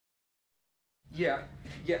Yeah.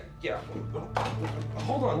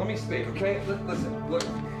 Hold on, let me speak, okay? Listen, look.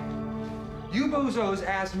 You bozos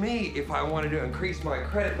asked me if I wanted to increase my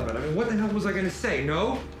credit limit. I mean, what the hell was I gonna say,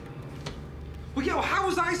 no? Well, yeah, well, how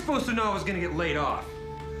was I supposed to know I was gonna get laid off?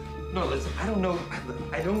 No, listen, I don't know.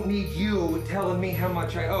 I don't need you telling me how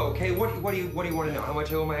much I owe, okay? What do you want to know? How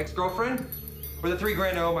much I owe my ex-girlfriend? Or the $3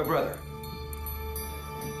 grand I owe my brother?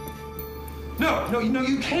 No,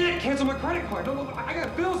 you can't cancel my credit card. No, look, I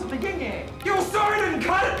got bills at the yin-yang. Yo, sorry I didn't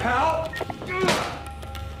cut it, pal.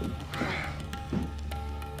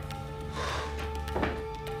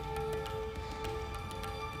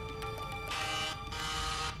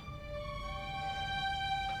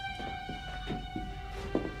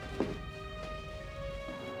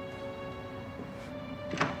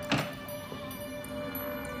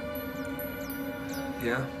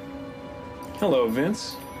 Yeah? Hello,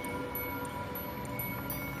 Vince.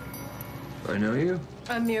 I know you?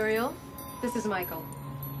 I'm Muriel. This is Michael.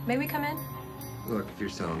 May we come in? Look, if you're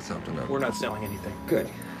selling something, We're not selling anything. Good,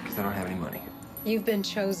 because I don't have any money. You've been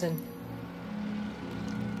chosen.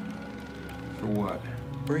 For what?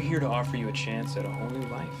 We're here to offer you a chance at a whole new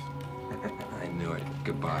life. I knew it.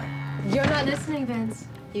 Goodbye. You're not listening, Vince.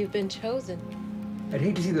 You've been chosen. I'd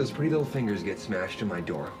hate to see those pretty little fingers get smashed in my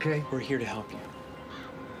door, okay? We're here to help you.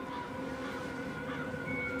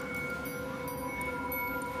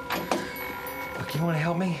 Look, you want to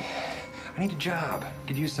help me? I need a job.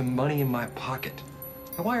 Could use some money in my pocket.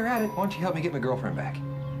 And while you're at it, why don't you help me get my girlfriend back?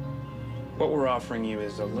 What we're offering you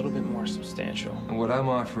is a little bit more substantial. And what I'm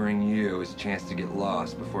offering you is a chance to get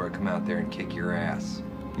lost before I come out there and kick your ass.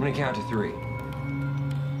 I'm gonna count to 3.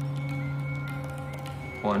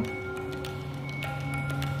 1,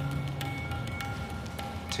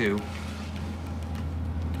 2.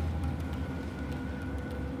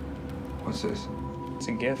 What's this? It's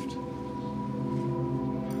a gift.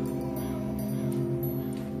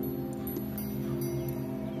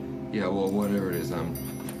 Yeah, well, whatever it is, I'm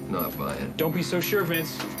not buying. Don't be so sure,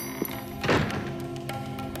 Vince.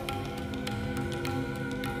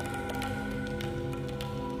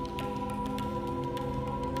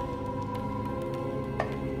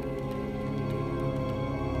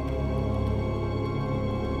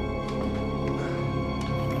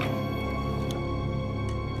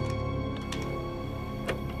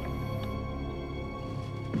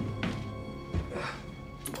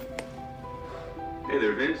 Hey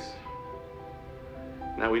there, Vince.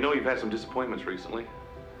 Now, we know you've had some disappointments recently.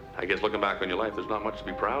 I guess looking back on your life, there's not much to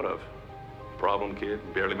be proud of. Problem kid,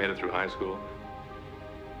 barely made it through high school.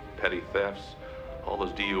 Petty thefts, all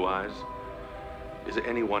those DUIs. Is it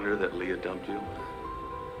any wonder that Leah dumped you?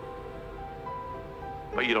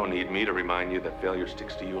 But you don't need me to remind you that failure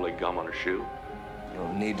sticks to you like gum on a shoe. You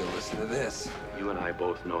don't need to listen to this. You and I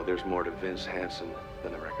both know there's more to Vince Hansen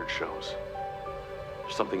than the record shows.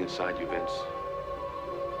 There's something inside you, Vince.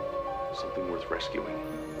 Something worth rescuing.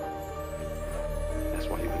 That's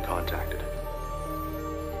why you've been contacted.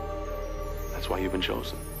 That's why you've been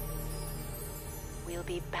chosen. We'll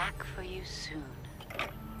be back for you soon.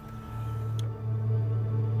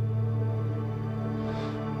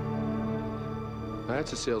 Now,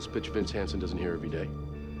 that's a sales pitch Vince Hansen doesn't hear every day.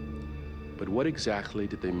 But what exactly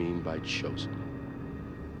did they mean by chosen?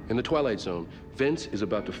 In the Twilight Zone, Vince is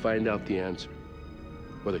about to find out the answer,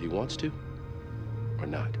 whether he wants to or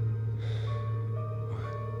not.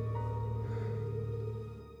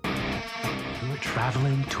 You're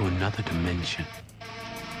traveling to another dimension.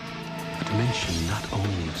 A dimension not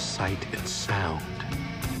only of sight and sound,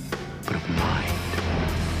 but of mind.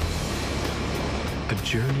 A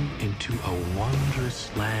journey into a wondrous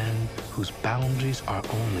land whose boundaries are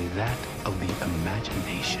only that of the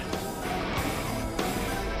imagination.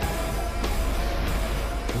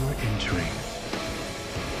 You're entering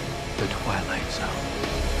the Twilight Zone.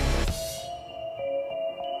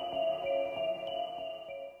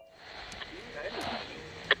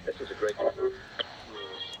 This is a great one. If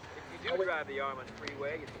you do drive the Armand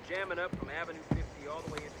Freeway, it's jamming up from Avenue 50 all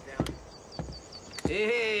the way into downtown.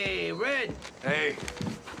 Hey, Red. Hey.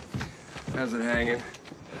 How's it hanging?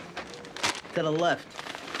 To the left.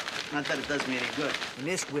 Not that it does me any good. In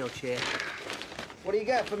this wheelchair. What do you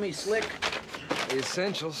got for me, Slick? The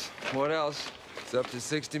essentials. What else? It's up to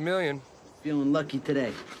 60 million. Feeling lucky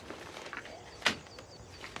today.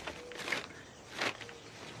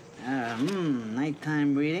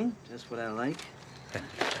 Nighttime reading. Just what I like.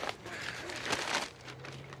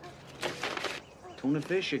 Tuna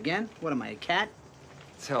fish again? What am I, a cat?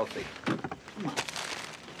 It's healthy. Come on.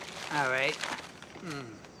 All right.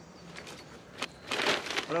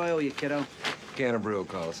 What do I owe you, kiddo? Can of brew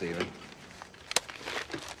call us even.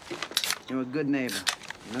 You're a good neighbor.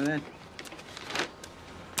 You know that?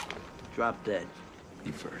 Drop dead.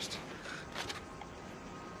 You first.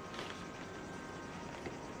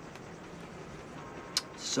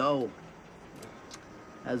 So,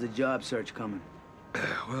 how's the job search coming?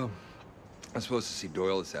 Well, I'm supposed to see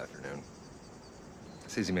Doyle this afternoon.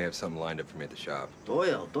 Says he may have something lined up for me at the shop.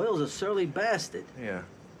 Doyle? Doyle's a surly bastard. Yeah. Well,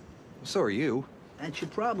 so are you. That's your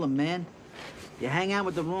problem, man. You hang out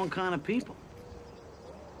with the wrong kind of people.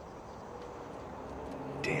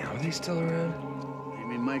 Damn, are they still around? You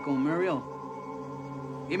mean Michael and Muriel?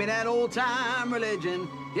 Give me that old-time religion.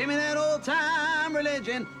 Give me that old-time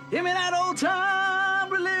religion. Give me that old-time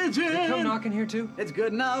religion. They come knocking here, too? It's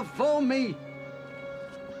good enough for me.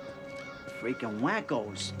 Freaking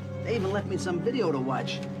wackos. They even left me some video to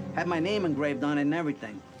watch. Had my name engraved on it and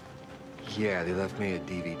everything. Yeah, they left me a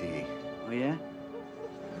DVD. Oh, yeah?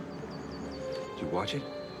 Did you watch it?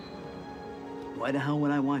 Why the hell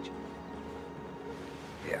would I watch it?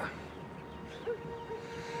 Yeah.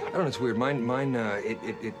 I don't know, it's weird. Mine,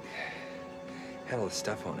 it had all this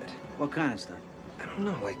stuff on it. What kind of stuff? I don't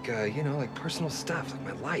know, like, you know, like personal stuff,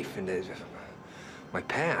 like my life and my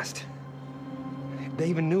past. They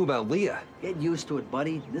even knew about Leah. Get used to it,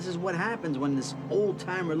 buddy. This is what happens when this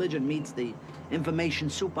old-time religion meets the information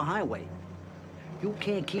superhighway. You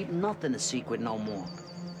can't keep nothing a secret no more.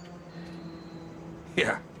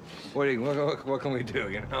 Yeah. What can we do,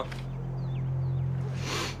 you know?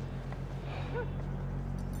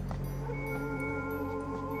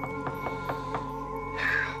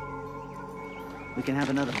 We can have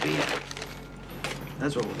another beer.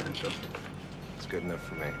 That's what we're gonna do. It's good enough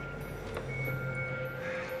for me.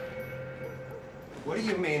 What do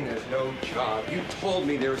you mean there's no job? You told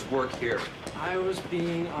me there's work here. I was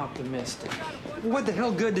being optimistic. What the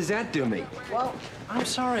hell good does that do me? Well, I'm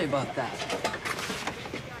sorry about that.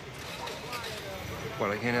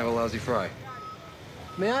 What, I can't have a lousy fry?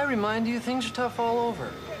 May I remind you, things are tough all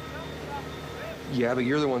over. Yeah, but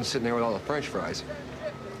you're the one sitting there with all the French fries.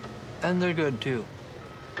 And they're good, too.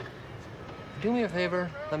 Do me a favor,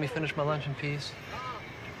 let me finish my lunch in peace.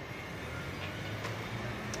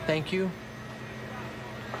 Thank you.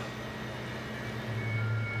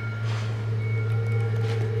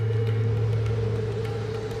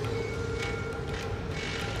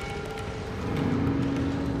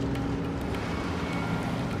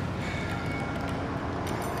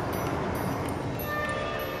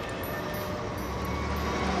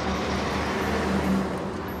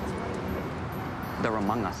 They're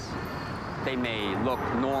among us. They may look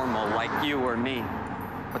normal like you or me,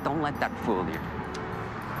 but don't let that fool you.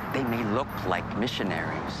 They may look like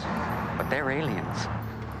missionaries, but they're aliens.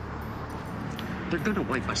 They're gonna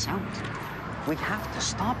wipe us out. We have to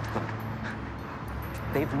stop them.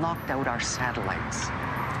 They've knocked out our satellites,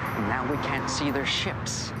 and now we can't see their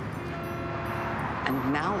ships.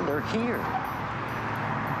 And now they're here.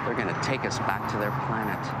 They're gonna take us back to their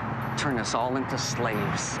planet, turn us all into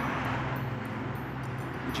slaves.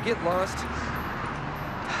 Did you get lost?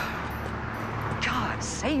 God,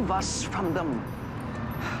 save us from them.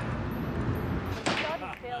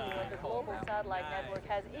 Sudden failure of the global satellite network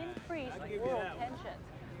has increased world tensions.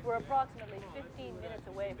 We're approximately 15 minutes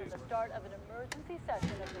away from the start of an emergency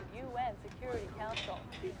session of the UN Security Council.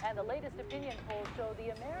 And the latest opinion polls show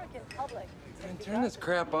the American public... Man, turn this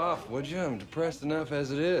crap off, would you? I'm depressed enough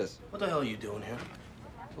as it is. What the hell are you doing here?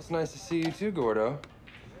 Well, it's nice to see you too, Gordo.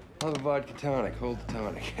 I'll have a vodka tonic. Hold the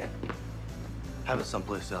tonic. Have it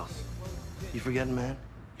someplace else. You forgetting, man?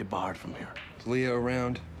 You're barred from here. Is Leah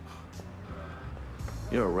around?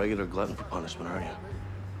 You're a regular glutton for punishment, aren't you?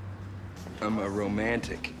 I'm a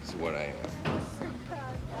romantic, is what I am.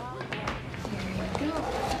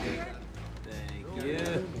 Thank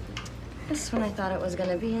you. This is when I thought it was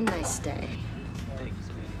gonna be a nice day.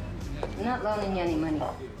 I'm not loaning you any money.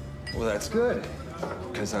 Well, that's good,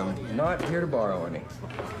 because I'm not here to borrow any.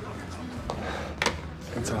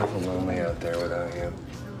 It's awful lonely out there without you.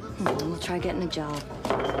 We'll try getting a job.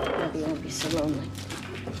 Maybe you won't be so lonely.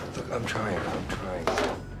 Look, I'm trying.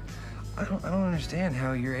 I don't understand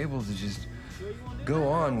how you're able to just go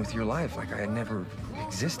on with your life like I had never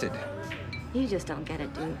existed. You just don't get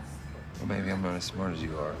it, dude. Well, maybe I'm not as smart as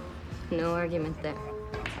you are. No argument there.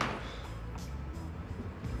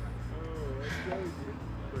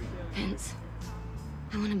 Vince,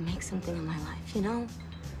 I want to make something of my life, you know?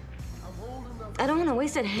 I don't want to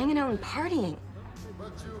waste it hanging out and partying.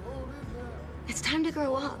 It's time to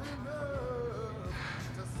grow up.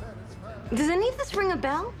 Does any of this ring a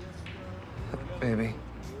bell? Baby,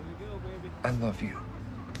 I love you.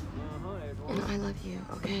 And I love you,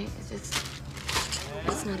 okay? It's just...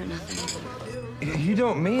 It's not enough anymore. You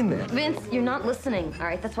don't mean that. Vince, you're not listening, all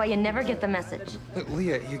right? That's why you never get the message. Look,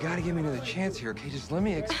 Leah, you gotta give me another chance here, okay? Just let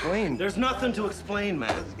me explain. There's nothing to explain,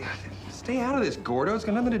 man. Stay out of this, Gordo. It's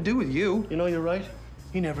got nothing to do with you. You know, you're right.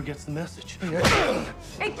 He never gets the message.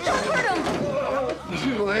 Hey, don't hurt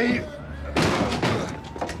him! Too late.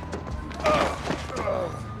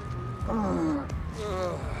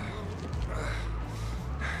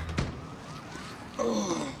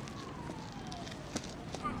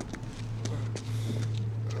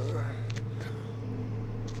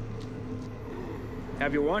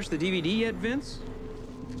 Have you watched the DVD yet, Vince?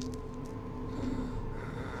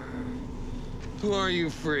 Who are you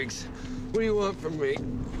freaks? What do you want from me?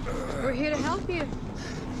 We're here to help you.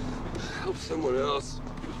 Help someone else.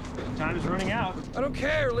 Time is running out. I don't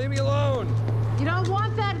care. Leave me alone. You don't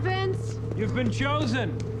want that, Vince. You've been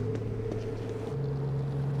chosen.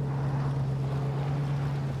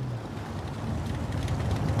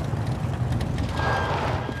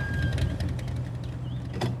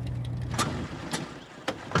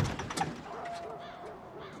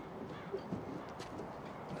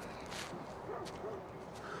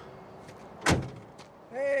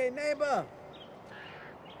 Hey, neighbor.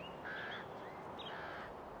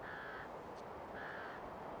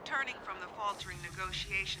 Turning from the faltering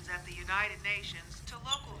negotiations at the United Nations to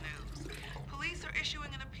local news, police are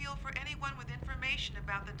issuing an appeal for anyone with information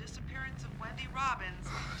about the disappearance of Wendy Robbins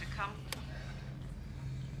to come.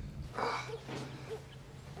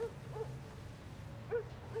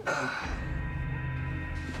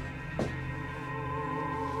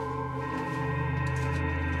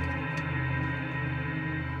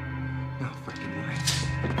 No freaking way.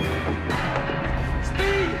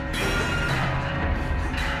 Speed!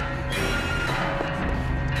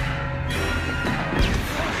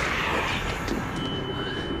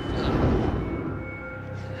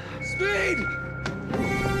 Speed!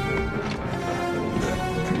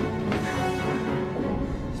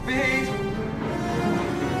 Speed!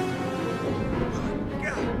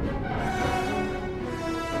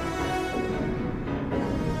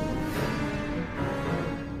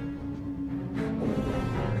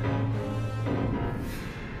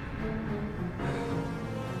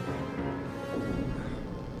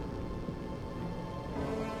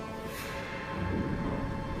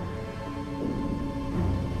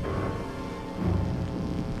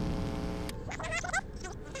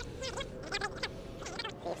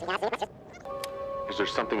 Is there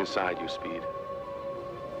something inside you, Speed?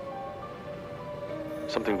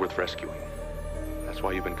 Something worth rescuing. That's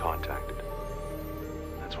why you've been contacted.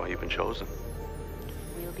 That's why you've been chosen.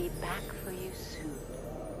 We'll be back for you soon.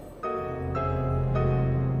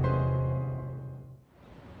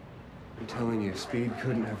 I'm telling you, Speed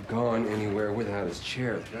couldn't have gone anywhere without his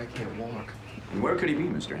chair. The guy can't walk. And where could he be,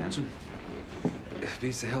 Mr. Hansen? It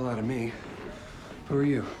beats the hell out of me. Who are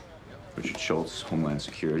you? Richard Schultz, Homeland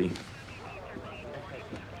Security.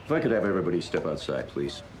 If I could have everybody step outside,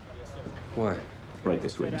 please. Why? Right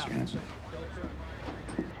this way, Mr. Hansen.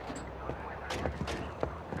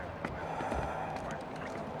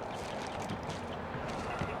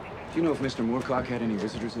 Do you know if Mr. Moorcock had any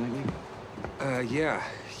visitors lately? Yeah.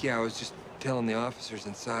 I was just telling the officers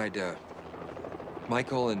inside,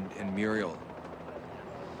 Michael and Muriel.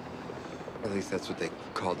 At least that's what they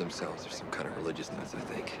called themselves. There's some kind of religious nuts, I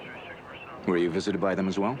think. Were you visited by them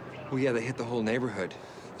as well? Well, yeah, they hit the whole neighborhood.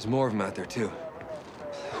 There's more of them out there, too.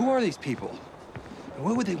 Who are these people? And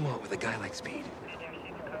what would they want with a guy like Speed?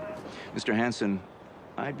 Mr. Hansen,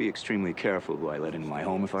 I'd be extremely careful who I let into my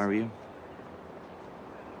home if I were you.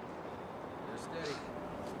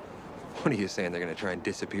 What are you saying? They're gonna try and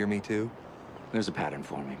disappear me, too? There's a pattern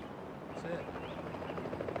forming.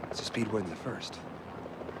 So Speed wasn't the first.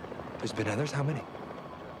 There's been others? How many?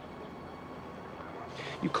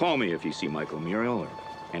 You call me if you see Michael Muriel or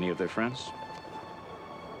any of their friends.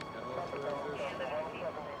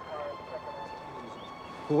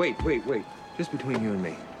 Well, wait. Just between you and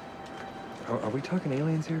me. Are we talking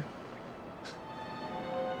aliens here?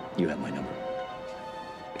 You have my number.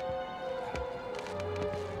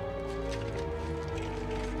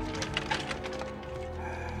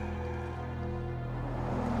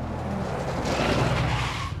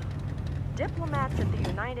 Diplomats at the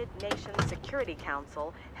United Nations Security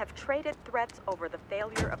Council have traded threats over the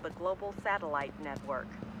failure of the global satellite network.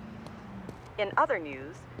 In other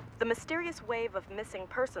news, the mysterious wave of missing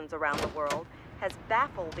persons around the world has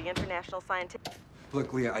baffled the international scientific...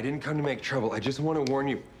 Look, Leah, I didn't come to make trouble. I just want to warn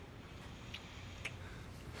you.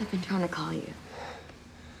 I've been trying to call you.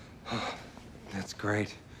 That's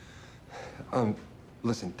great.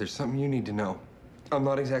 Listen, there's something you need to know. I'm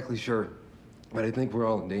not exactly sure, but I think we're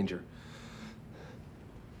all in danger.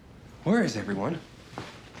 Where is everyone?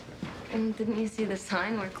 And didn't you see the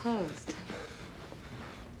sign? We're closed.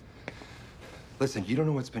 Listen, you don't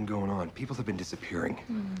know what's been going on. People have been disappearing.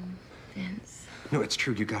 Vince. No, it's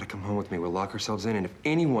true. You gotta come home with me. We'll lock ourselves in, and if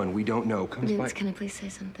anyone we don't know comes by... Vince, can I please say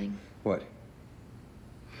something? What?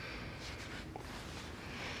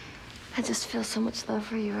 I just feel so much love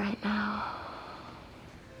for you right now.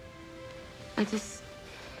 I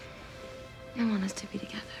want us to be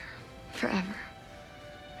together. Forever.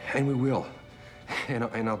 And we will.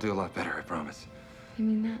 And I'll do a lot better, I promise. You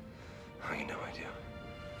mean that? Oh, you know I do.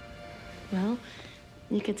 Well,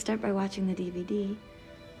 you could start by watching the DVD.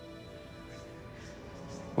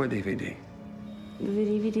 What DVD? The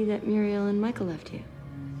DVD that Muriel and Michael left you.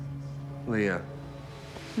 Leah.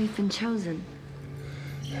 We've been chosen.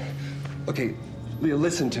 Okay, Leah,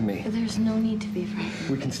 listen to me. There's no need to be frightened.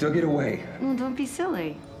 We can still get away. Well, don't be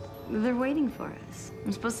silly. They're waiting for us.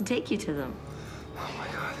 I'm supposed to take you to them. Oh, my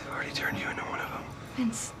God, they've already turned you into one of them.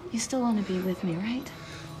 Vince, you still want to be with me, right?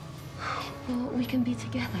 Well, we can be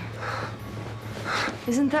together.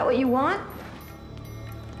 Isn't that what you want?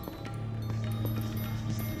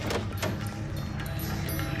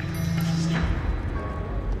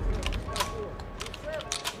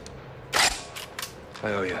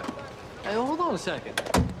 I owe you. Hey, hold on a second.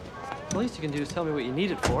 The least you can do is tell me what you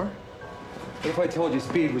need it for. What if I told you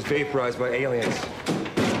Speed was vaporized by aliens?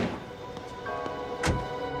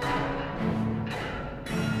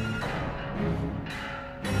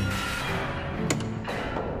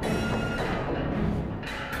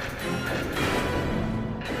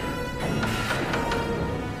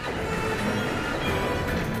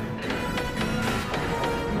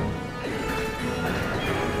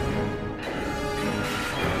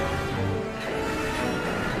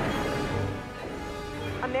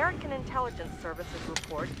 American intelligence services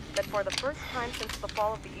report that for the first time since the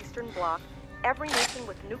fall of the Eastern Bloc, every nation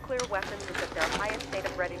with nuclear weapons is at their highest state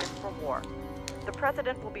of readiness for war. The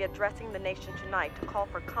president will be addressing the nation tonight to call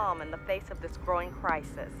for calm in the face of this growing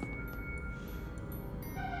crisis.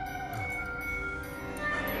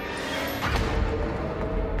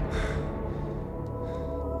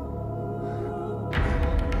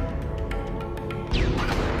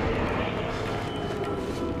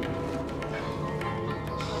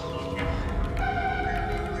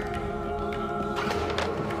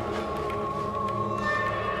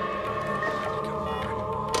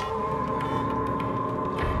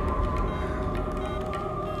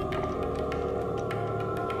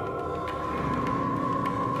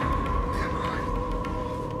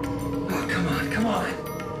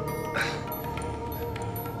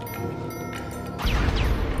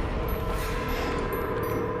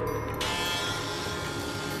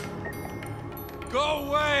 Go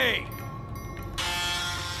away!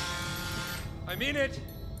 I mean it.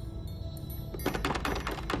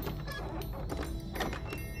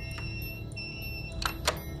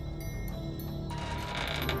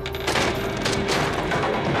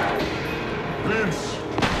 Vince!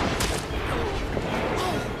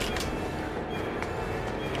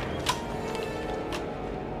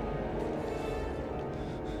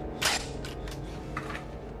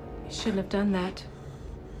 You shouldn't have done that.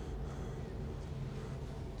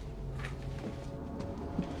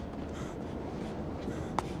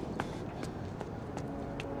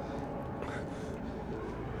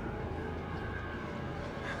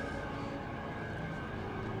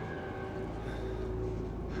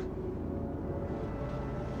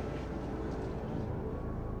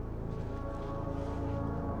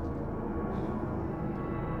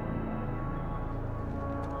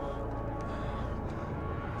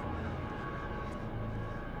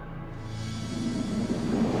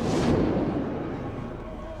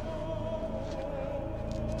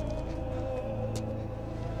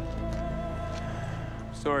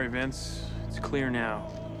 Sorry, Vince. It's clear now.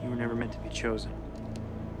 You were never meant to be chosen.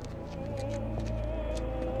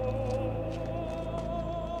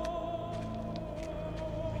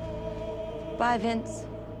 Bye, Vince.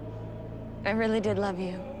 I really did love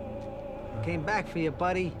you. Came back for you,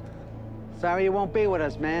 buddy. Sorry you won't be with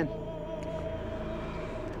us, man.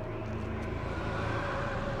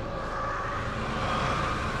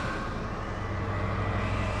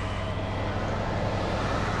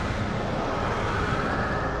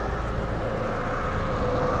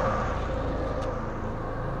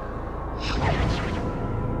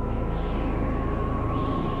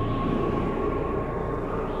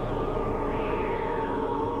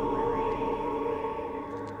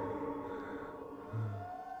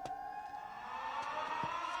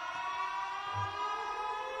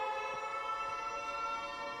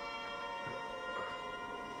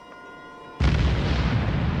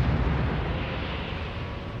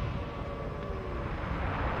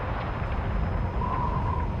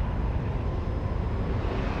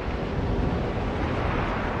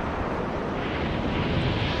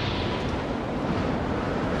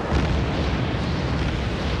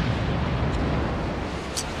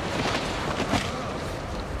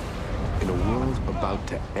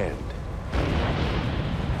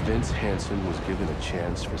 Vince Hansen was given a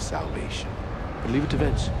chance for salvation. But leave it to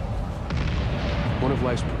Vince, one of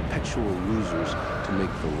life's perpetual losers, to make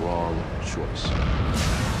the wrong choice.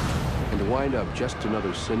 And to wind up just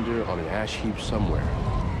another cinder on an ash heap somewhere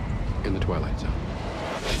in the Twilight Zone.